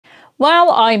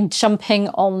Well, I'm jumping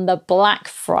on the Black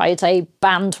Friday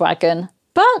bandwagon,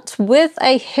 but with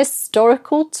a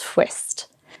historical twist.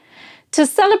 To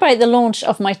celebrate the launch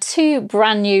of my two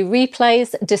brand new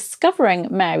replays, Discovering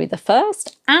Mary I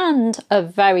and A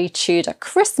Very Tudor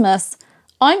Christmas,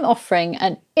 I'm offering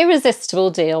an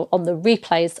irresistible deal on the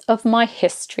replays of my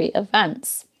history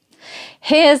events.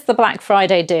 Here's the Black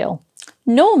Friday deal.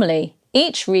 Normally,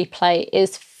 each replay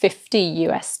is $50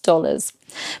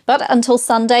 but until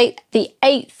Sunday, the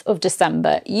 8th of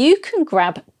December, you can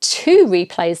grab two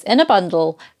replays in a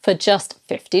bundle for just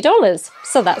 $50,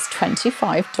 so that's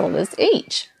 $25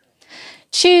 each.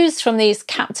 Choose from these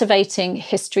captivating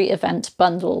history event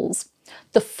bundles: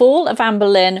 The Fall of Anne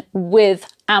Boleyn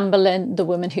with Anne Boleyn, the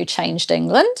Woman Who Changed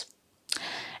England;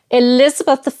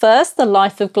 Elizabeth I, The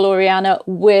Life of Gloriana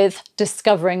with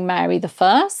Discovering Mary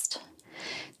I;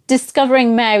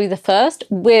 Discovering Mary I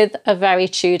with A Very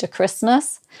Tudor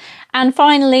Christmas; and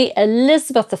finally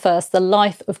Elizabeth I, The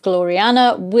Life of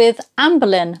Gloriana with Anne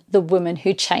Boleyn, the Woman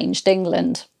Who Changed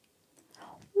England.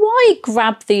 Why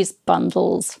grab these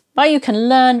bundles? Well, you can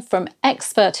learn from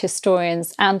expert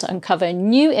historians and uncover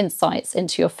new insights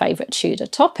into your favourite Tudor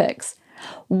topics.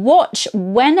 Watch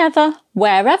whenever,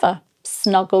 wherever,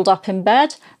 snuggled up in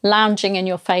bed, lounging in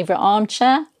your favourite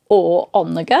armchair, or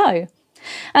on the go.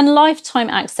 And lifetime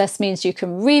access means you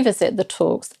can revisit the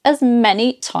talks as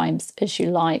many times as you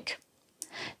like.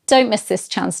 Don't miss this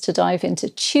chance to dive into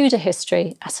Tudor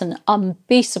history at an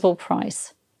unbeatable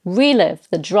price. Relive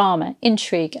the drama,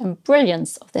 intrigue and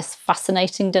brilliance of this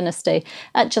fascinating dynasty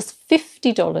at just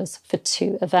 $50 for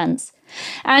two events.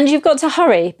 And you've got to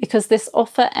hurry because this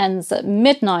offer ends at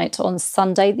midnight on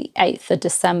Sunday the 8th of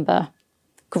December.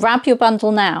 Grab your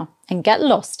bundle now and get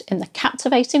lost in the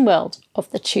captivating world of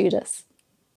the Tudors.